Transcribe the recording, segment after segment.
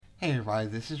Hey everybody,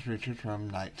 this is Richard from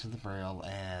Knights of the Braille,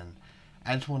 and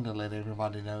I just wanted to let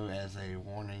everybody know as a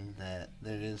warning that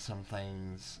there is some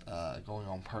things going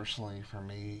on personally for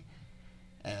me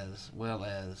as well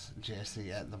as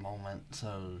Jesse at the moment,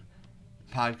 so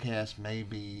podcast may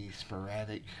be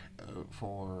sporadic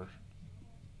for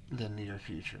the near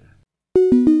future.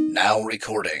 Now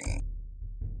recording.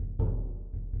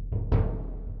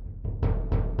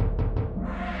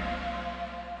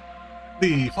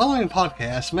 The following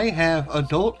podcast may have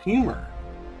adult humor,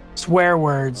 swear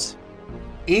words,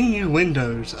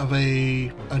 innuendos of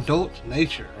a adult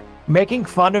nature. making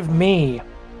fun of me.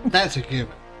 That's a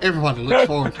given. Everybody looks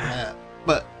forward to that.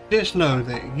 But just know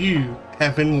that you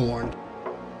have been warned.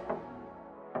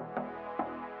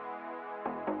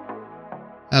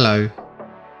 Hello,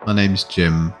 my name's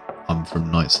Jim. I'm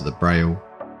from Knights of the Braille,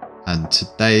 and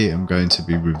today I'm going to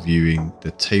be reviewing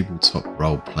the tabletop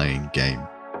role-playing game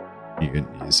Mutant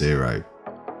Year Zero.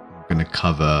 I'm going to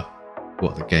cover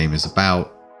what the game is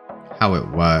about, how it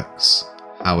works,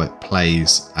 how it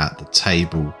plays at the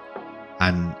table,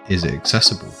 and is it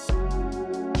accessible?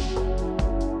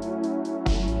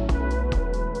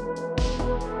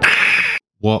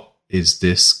 What is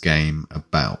this game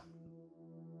about?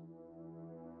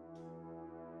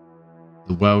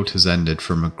 The world has ended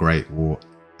from a great war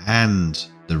and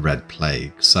the Red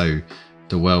Plague, so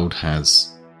the world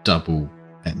has double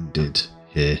ended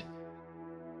here.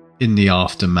 In the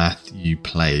aftermath, you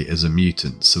play as a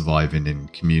mutant surviving in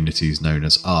communities known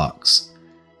as arcs.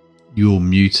 Your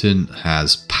mutant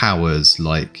has powers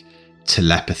like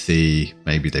telepathy,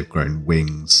 maybe they've grown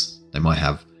wings, they might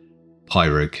have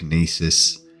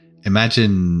pyrokinesis.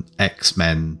 Imagine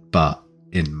X-Men but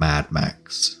in Mad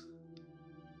Max.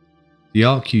 The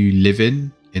arc you live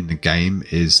in the game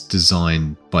is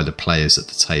designed by the players at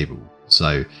the table,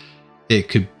 so it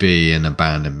could be an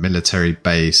abandoned military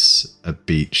base, a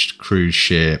beached cruise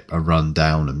ship, a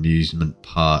rundown amusement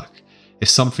park.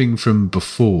 It's something from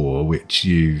before which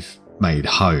you've made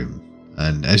home,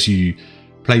 and as you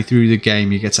play through the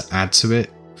game you get to add to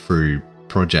it through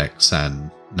projects and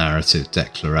narrative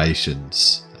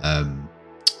declarations.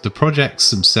 The projects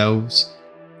themselves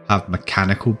have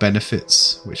mechanical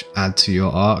benefits which add to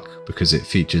your arc because it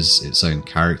features its own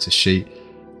character sheet,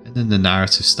 and then the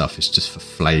narrative stuff is just for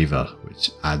flavour,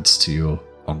 which adds to your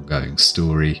ongoing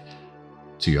story,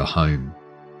 to your home.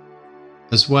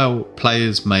 As well,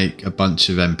 players make a bunch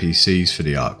of NPCs for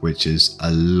the arc, which is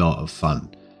a lot of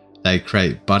fun. They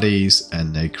create buddies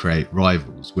and they create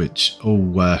rivals, which all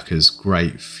work as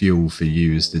great fuel for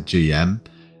you as the GM,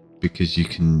 because you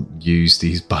can use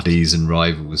these buddies and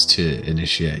rivals to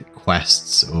initiate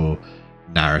quests or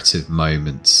narrative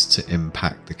moments to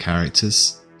impact the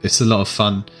characters. It's a lot of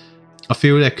fun. I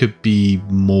feel there could be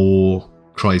more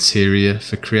criteria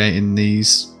for creating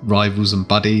these rivals and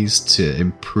buddies to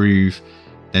improve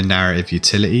their narrative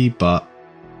utility, but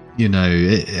you know,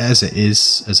 as it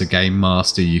is, as a game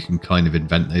master, you can kind of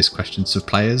invent those questions for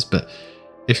players. But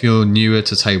if you're newer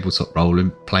to tabletop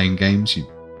role-playing games,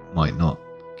 you might not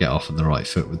get off on the right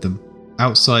foot with them.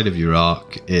 Outside of your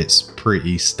arc, it's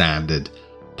pretty standard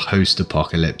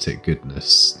post-apocalyptic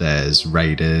goodness. There's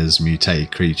raiders,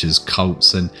 mutated creatures,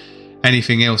 cults, and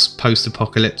anything else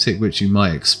post-apocalyptic which you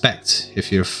might expect.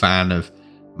 If you're a fan of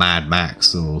Mad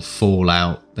Max or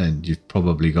Fallout, then you've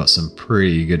probably got some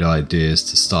pretty good ideas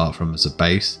to start from as a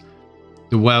base.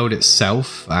 The world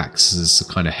itself acts as a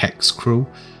kind of hex crawl.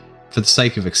 For the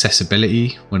sake of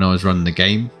accessibility, when I was running the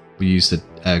game, we used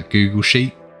a Google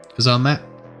Sheet as our map.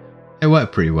 It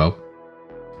worked pretty well.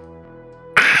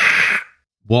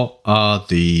 What are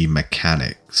the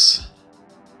mechanics?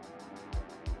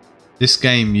 This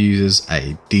game uses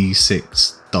a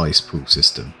D6 dice pool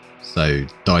system. So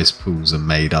dice pools are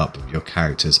made up of your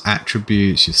character's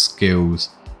attributes, your skills,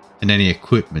 and any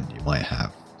equipment you might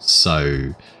have.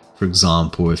 So, for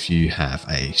example, if you have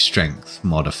a strength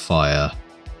modifier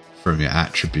from your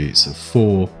attributes of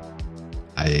 4,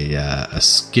 a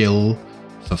skill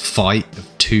for fight of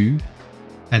 2,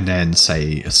 and then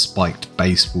say a spiked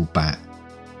baseball bat,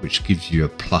 which gives you a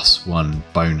 +1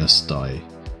 bonus die,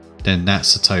 then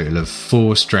that's a total of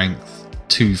 4 strength,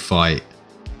 2 fight,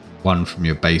 1 from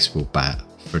your baseball bat,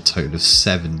 for a total of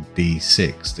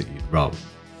 7d6 that you roll.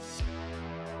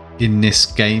 In this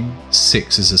game,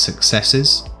 6s are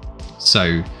successes,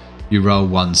 so you roll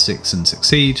 1 6 and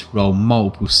succeed, roll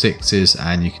multiple 6s,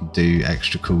 and you can do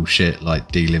extra cool shit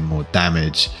like dealing more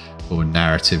damage or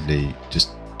narratively just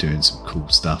doing some cool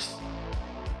stuff.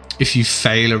 If you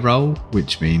fail a roll,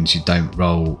 which means you don't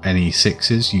roll any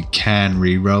 6s, you can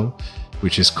re-roll,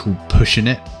 which is called pushing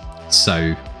it.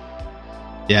 So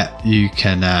yeah, you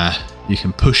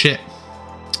can push it,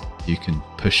 you can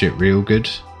push it real good.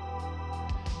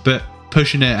 But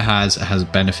pushing it has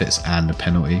benefits and a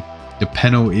penalty. The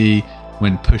penalty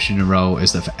when pushing a roll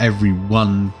is that for every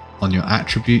 1 on your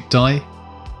attribute die,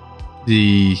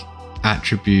 the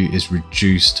attribute is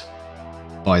reduced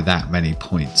by that many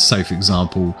points. So for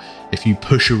example, if you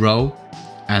push a roll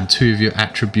and 2 of your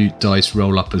attribute dice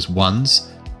roll up as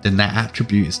 1s, then that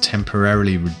attribute is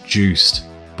temporarily reduced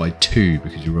by 2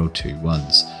 because you rolled 2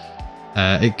 1s.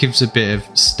 It gives a bit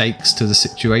of stakes to the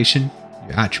situation.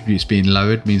 Your attributes being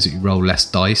lowered means that you roll less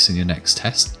dice in your next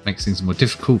test, makes things more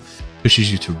difficult,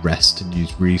 pushes you to rest and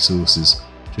use resources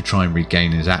to try and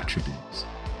regain his attributes.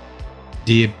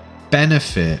 The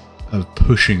benefit of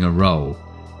pushing a roll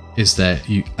is that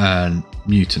you earn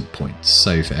mutant points.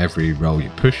 So for every roll you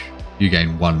push, you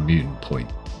gain 1 mutant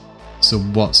point. So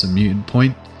what's a mutant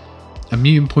point? A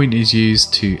mutant point is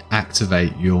used to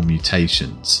activate your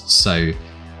mutations. So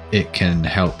it can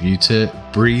help you to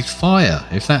breathe fire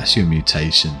if that's your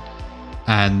mutation.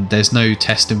 And there's no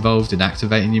test involved in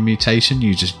activating your mutation.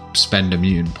 You just spend a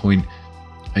mutant point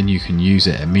and you can use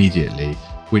it immediately,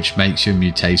 which makes your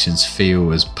mutations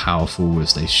feel as powerful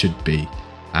as they should be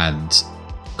and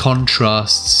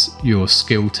contrasts your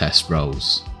skill test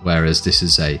rolls, whereas this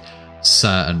is a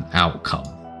certain outcome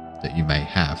that you may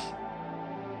have.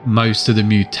 Most of the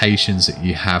mutations that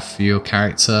you have for your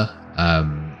character,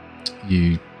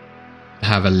 you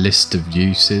have a list of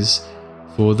uses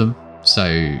for them, so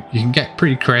you can get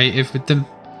pretty creative with them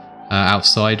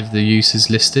outside of the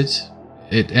uses listed.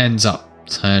 It ends up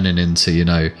turning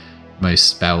into, most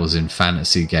spells in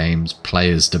fantasy games,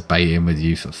 players debating with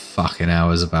you for fucking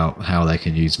hours about how they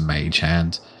can use Mage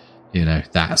Hand,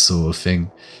 that sort of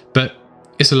thing. But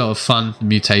it's a lot of fun.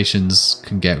 Mutations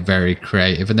can get very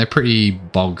creative and they're pretty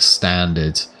bog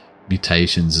standard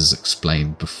mutations as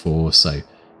explained before. So,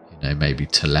 maybe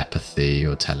telepathy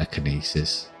or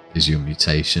telekinesis is your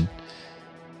mutation.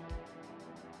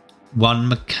 One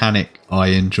mechanic I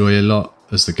enjoy a lot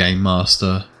as the game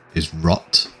master is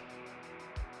rot.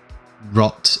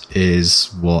 Rot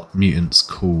is what mutants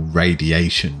call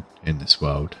radiation in this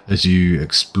world. As you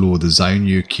explore the zone,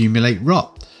 you accumulate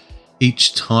rot.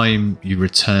 Each time you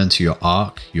return to your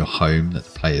ark, your home that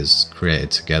the players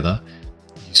created together,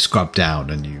 you scrub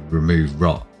down and you remove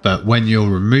rot. But when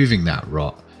you're removing that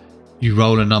rot, you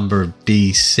roll a number of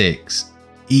d6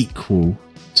 equal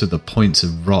to the points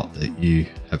of rot that you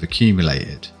have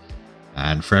accumulated.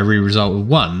 And for every result of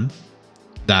 1,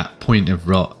 that point of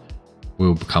rot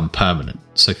will become permanent.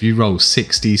 So if you roll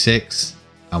 6d6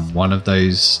 and one of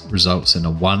those results in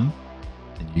a 1,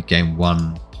 then you gain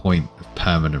 1 point of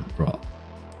permanent rot.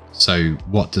 So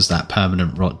what does that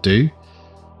permanent rot do?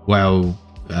 Well,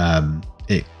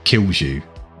 it kills you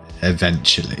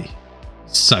eventually.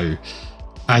 So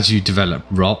as you develop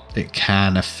rot, it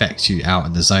can affect you out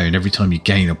in the zone. Every time you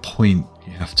gain a point,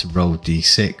 you have to roll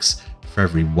d6. For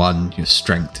every 1, your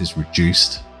strength is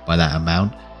reduced by that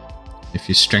amount. If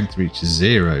your strength reaches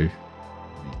 0,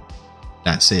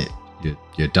 that's it.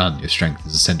 You're done. Your strength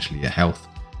is essentially your health.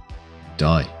 You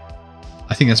die.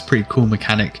 I think that's a pretty cool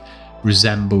mechanic.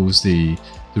 Resembles the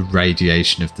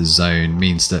radiation of the zone.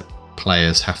 Means that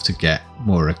players have to get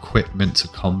more equipment to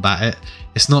combat it.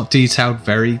 It's not detailed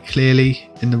very clearly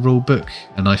in the rulebook,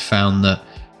 and I found that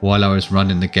while I was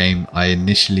running the game, I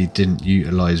initially didn't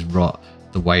utilize rot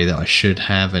the way that I should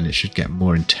have, and it should get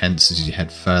more intense as you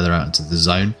head further out into the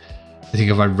zone. I think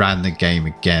if I ran the game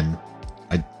again,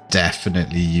 I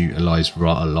definitely utilize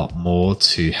rot a lot more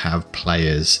to have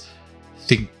players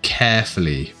think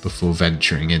carefully before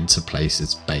venturing into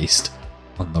places based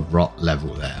on the rot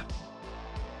level there.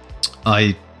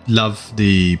 I love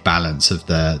the balance of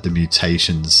the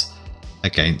mutations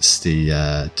against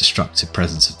the destructive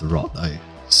presence of the rot though.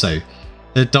 So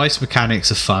the dice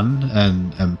mechanics are fun,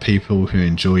 and people who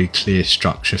enjoy clear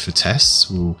structure for tests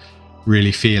will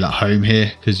really feel at home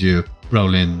here because you're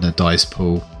rolling the dice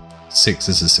pool, 6s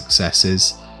are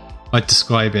successes. I'd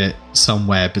describe it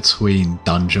somewhere between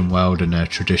Dungeon World and a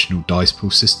traditional dice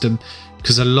pool system,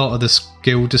 because a lot of the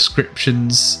skill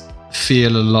descriptions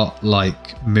feel a lot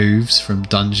like moves from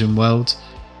Dungeon World,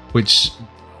 which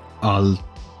I'll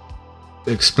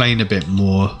explain a bit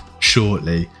more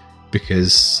shortly,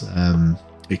 because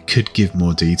it could give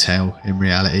more detail in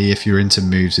reality. If you're into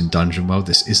moves in Dungeon World,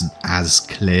 this isn't as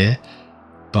clear,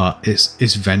 but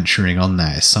it's venturing on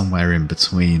there. It's somewhere in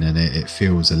between, and it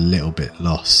feels a little bit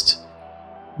lost.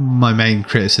 My main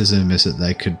criticism is that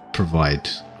they could provide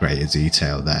greater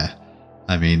detail there.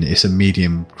 I mean, it's a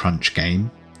medium crunch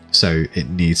game, so it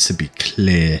needs to be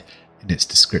clear in its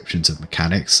descriptions of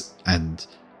mechanics, and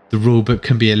the rulebook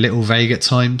can be a little vague at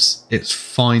times. It's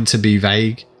fine to be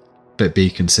vague, but be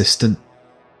consistent.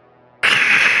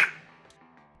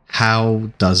 how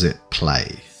does it play?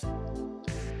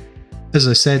 As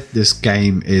I said, this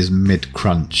game is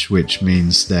mid-crunch, which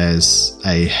means there's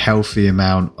a healthy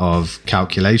amount of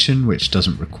calculation, which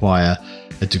doesn't require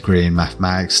a degree in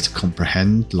mathematics to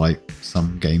comprehend like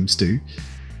some games do.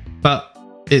 But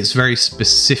it's very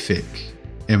specific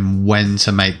in when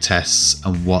to make tests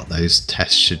and what those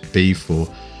tests should be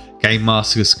for. Game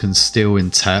masters can still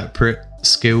interpret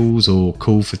skills or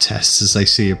call for tests as they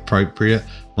see appropriate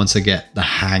once they get the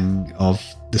hang of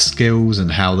the skills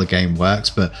and how the game works,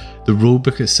 but the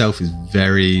rulebook itself is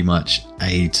very much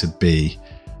A to B.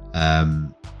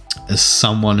 As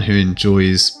someone who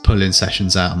enjoys pulling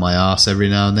sessions out of my arse every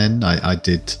now and then, I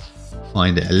did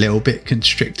find it a little bit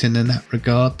constricting in that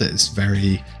regard, that it's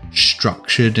very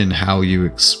structured in how you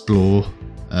explore.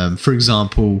 For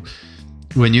example,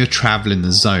 when you're traveling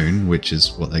the zone, which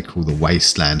is what they call the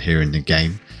wasteland here in the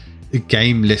game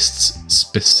lists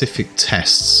specific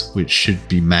tests which should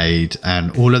be made,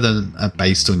 and all of them are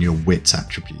based on your wits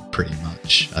attribute pretty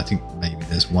much. I think maybe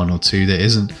there's one or two that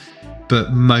isn't,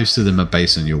 but most of them are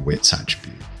based on your wits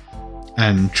attribute.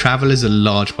 And travel is a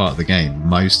large part of the game.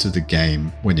 Most of the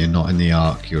game, when you're not in the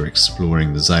Ark, you're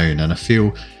exploring the zone, and I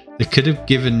feel they could have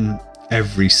given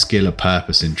every skill a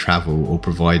purpose in travel, or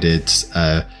provided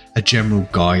a general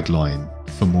guideline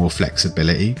for more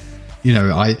flexibility. You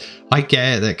know, I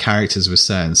get that characters with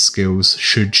certain skills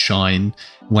should shine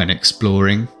when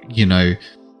exploring. You know,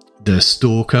 the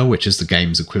Stalker, which is the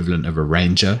game's equivalent of a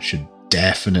ranger, should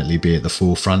definitely be at the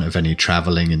forefront of any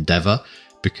traveling endeavor,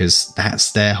 because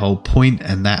that's their whole point,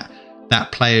 and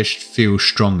that player should feel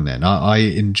strong then. I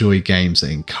enjoy games that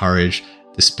encourage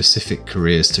the specific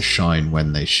careers to shine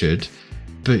when they should.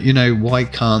 But, you know, why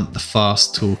can't the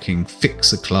fast-talking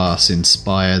fixer class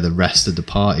inspire the rest of the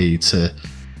party to,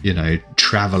 you know,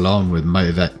 travel on with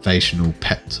motivational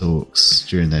pep talks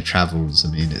during their travels?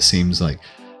 I mean, it seems like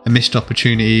a missed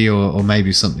opportunity, or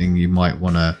maybe something you might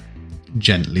want to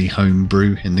gently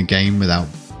homebrew in the game without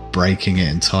breaking it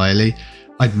entirely.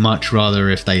 I'd much rather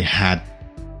if they had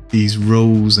these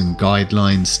rules and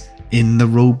guidelines in the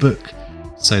rulebook,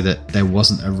 so that there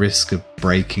wasn't a risk of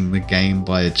breaking the game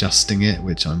by adjusting it,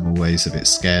 which I'm always a bit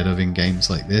scared of in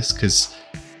games like this, because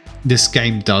this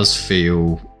game does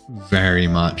feel very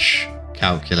much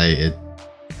calculated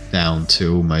down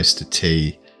to almost a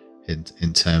T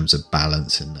in terms of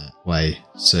balance in that way.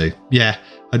 So yeah,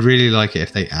 I'd really like it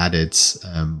if they added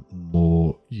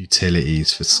more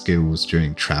utilities for skills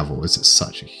during travel, as it's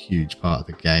such a huge part of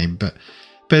the game. But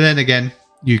then again,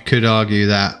 you could argue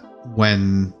that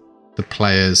when the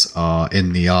players are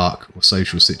in the Ark or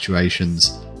social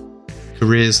situations,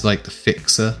 careers like the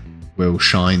Fixer will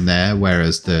shine there,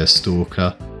 whereas the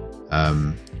Stalker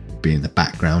will be in the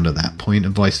background at that point,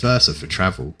 and vice versa for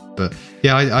travel. But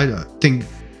yeah, I think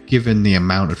given the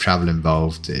amount of travel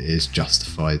involved, it is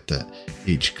justified that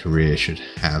each career should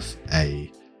have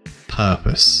a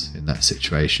purpose in that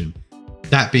situation.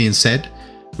 That being said,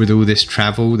 with all this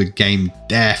travel, the game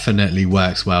definitely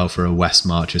works well for a West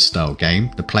Marches style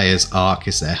game. The player's Ark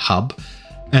is their hub,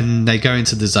 and they go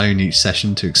into the zone each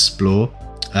session to explore.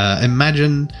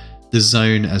 Imagine the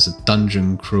zone as a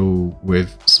dungeon crawl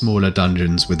with smaller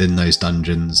dungeons within those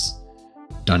dungeons.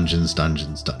 Dungeons.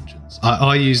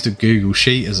 I used a Google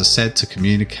Sheet, as I said, to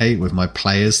communicate with my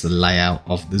players the layout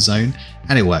of the zone,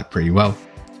 and it worked pretty well.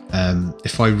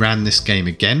 If I ran this game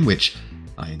again, which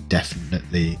I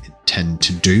definitely intend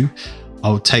to do,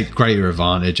 I'll take greater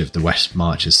advantage of the West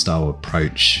Marches style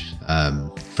approach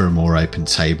for a more open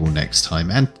table next time,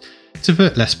 and to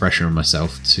put less pressure on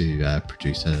myself to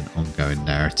produce an ongoing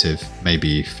narrative.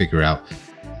 Maybe figure out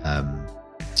a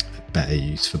better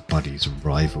use for buddies and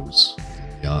rivals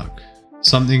in the Ark.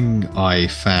 Something I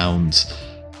found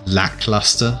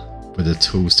lackluster were the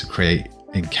tools to create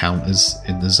encounters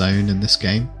in the zone in this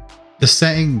game. The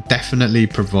setting definitely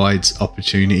provides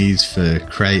opportunities for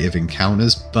creative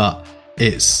encounters, but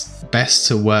it's best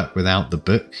to work without the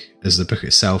book, as the book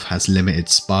itself has limited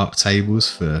spark tables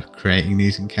for creating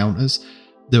these encounters.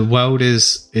 The world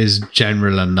is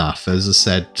general enough. As I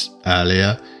said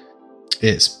earlier,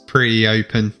 it's pretty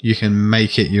open. You can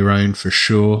make it your own for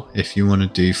sure. If you want to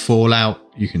do Fallout,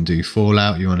 you can do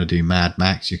Fallout. You want to do Mad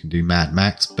Max, you can do Mad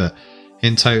Max. But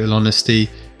in total honesty,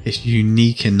 it's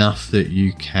unique enough that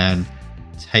you can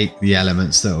take the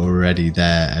elements that are already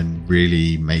there and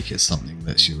really make it something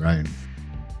that's your own.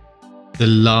 The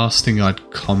last thing I'd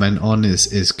comment on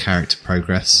is character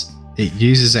progress. It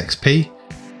uses XP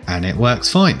and it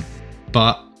works fine,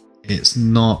 but it's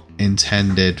not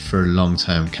intended for a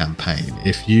long-term campaign.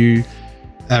 If you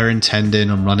are intending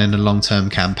on running a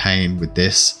long-term campaign with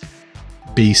this,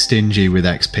 be stingy with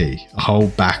XP.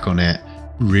 Hold back on it.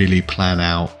 Really plan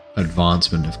out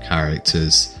advancement of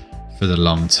characters for the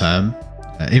long term.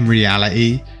 In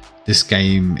reality, this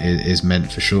game is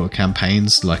meant for shorter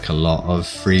campaigns, like a lot of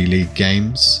Free League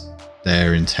games.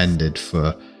 They're intended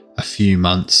for a few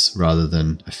months rather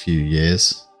than a few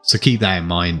years. So keep that in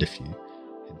mind if you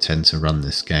intend to run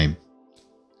this game.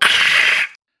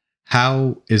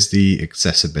 How is the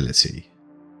accessibility?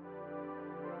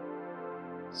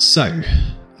 So,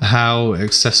 how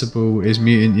accessible is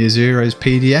Mutant Year Zero's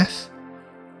PDF?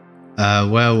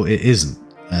 Well, it isn't.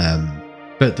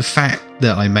 But the fact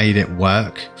that I made it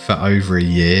work for over a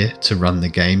year to run the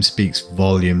game speaks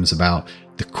volumes about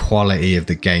the quality of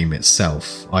the game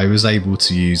itself. I was able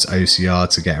to use OCR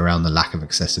to get around the lack of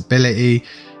accessibility,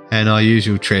 and our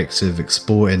usual tricks of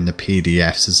exporting the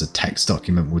PDFs as a text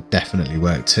document would definitely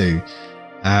work too.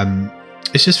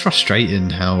 It's just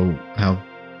frustrating how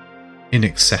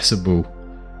inaccessible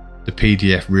the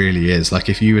PDF really is. Like,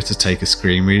 if you were to take a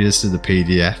screen readers to the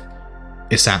PDF,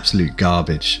 it's absolute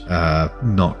garbage.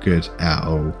 Not good at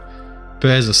all.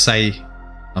 But as I say,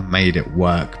 I made it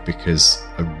work because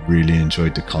I really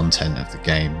enjoyed the content of the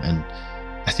game, and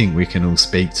I think we can all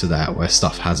speak to that, where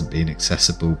stuff hasn't been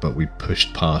accessible but we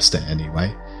pushed past it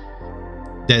anyway.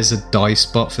 There's a dice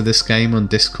bot for this game on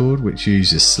Discord which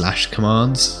uses slash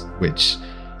commands, which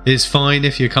is fine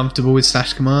if you're comfortable with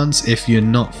slash commands. If you're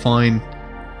not fine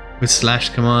with slash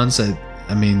commands,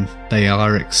 I mean, they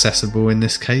are accessible in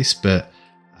this case, but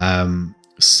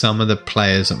some of the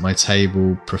players at my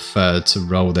table preferred to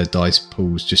roll their dice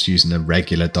pools just using a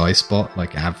regular dice bot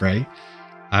like Avray,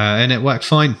 and it worked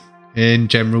fine. In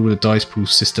general, the dice pool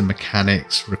system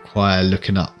mechanics require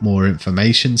looking up more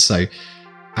information, so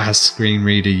as screen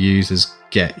reader users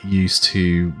get used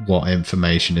to what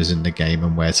information is in the game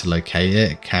and where to locate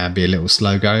it, it can be a little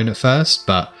slow going at first,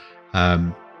 but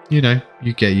you know,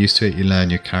 you get used to it, you learn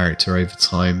your character over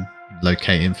time,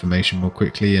 locate information more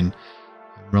quickly, and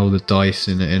roll the dice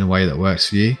in a way that works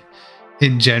for you.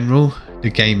 In general, the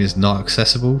game is not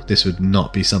accessible. This would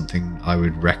not be something I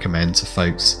would recommend to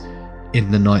folks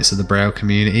in the Knights of the Braille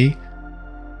community,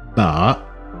 but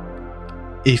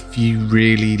if you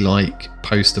really like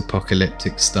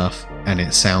post-apocalyptic stuff and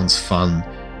it sounds fun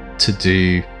to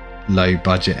do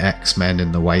low-budget X-Men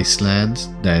in the Wasteland,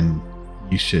 then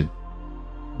you should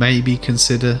maybe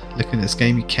consider looking at this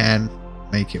game. You can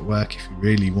make it work if you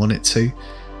really want it to.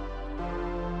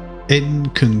 In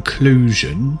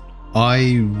conclusion,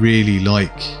 I really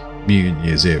like Mutant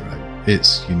Year Zero.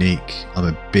 It's unique. I'm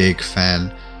a big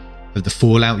fan of the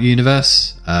Fallout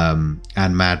universe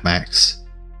and Mad Max,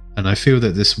 and I feel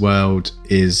that this world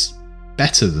is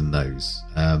better than those.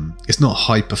 It's not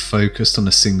hyper focused on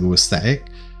a single aesthetic,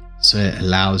 so it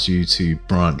allows you to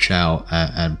branch out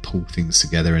and pull things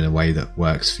together in a way that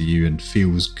works for you and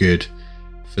feels good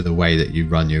for the way that you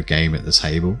run your game at the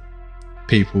table.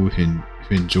 People who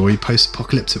enjoy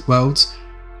post-apocalyptic worlds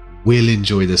will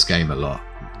enjoy this game a lot,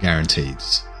 guaranteed.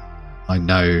 I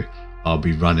know I'll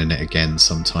be running it again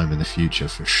sometime in the future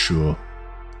for sure.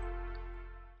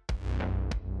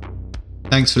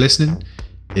 Thanks for listening.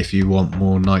 If you want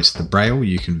more Knights of the Braille,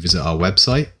 you can visit our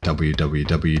website,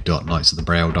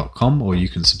 www.knightsofthebraille.com, or you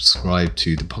can subscribe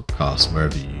to the podcast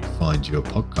wherever you find your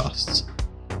podcasts.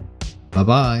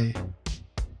 Bye-bye.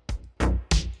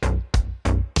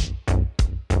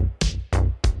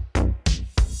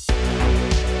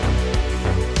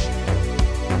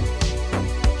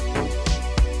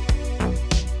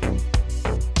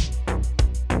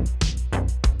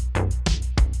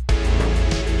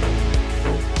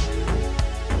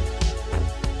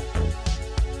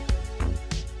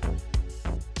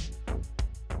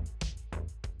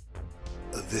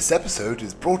 This episode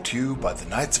is brought to you by the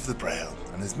Knights of the Braille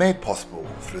and is made possible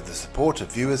through the support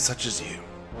of viewers such as you.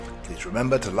 Please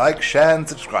remember to like, share and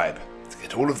subscribe to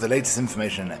get all of the latest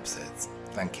information and episodes.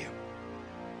 Thank you.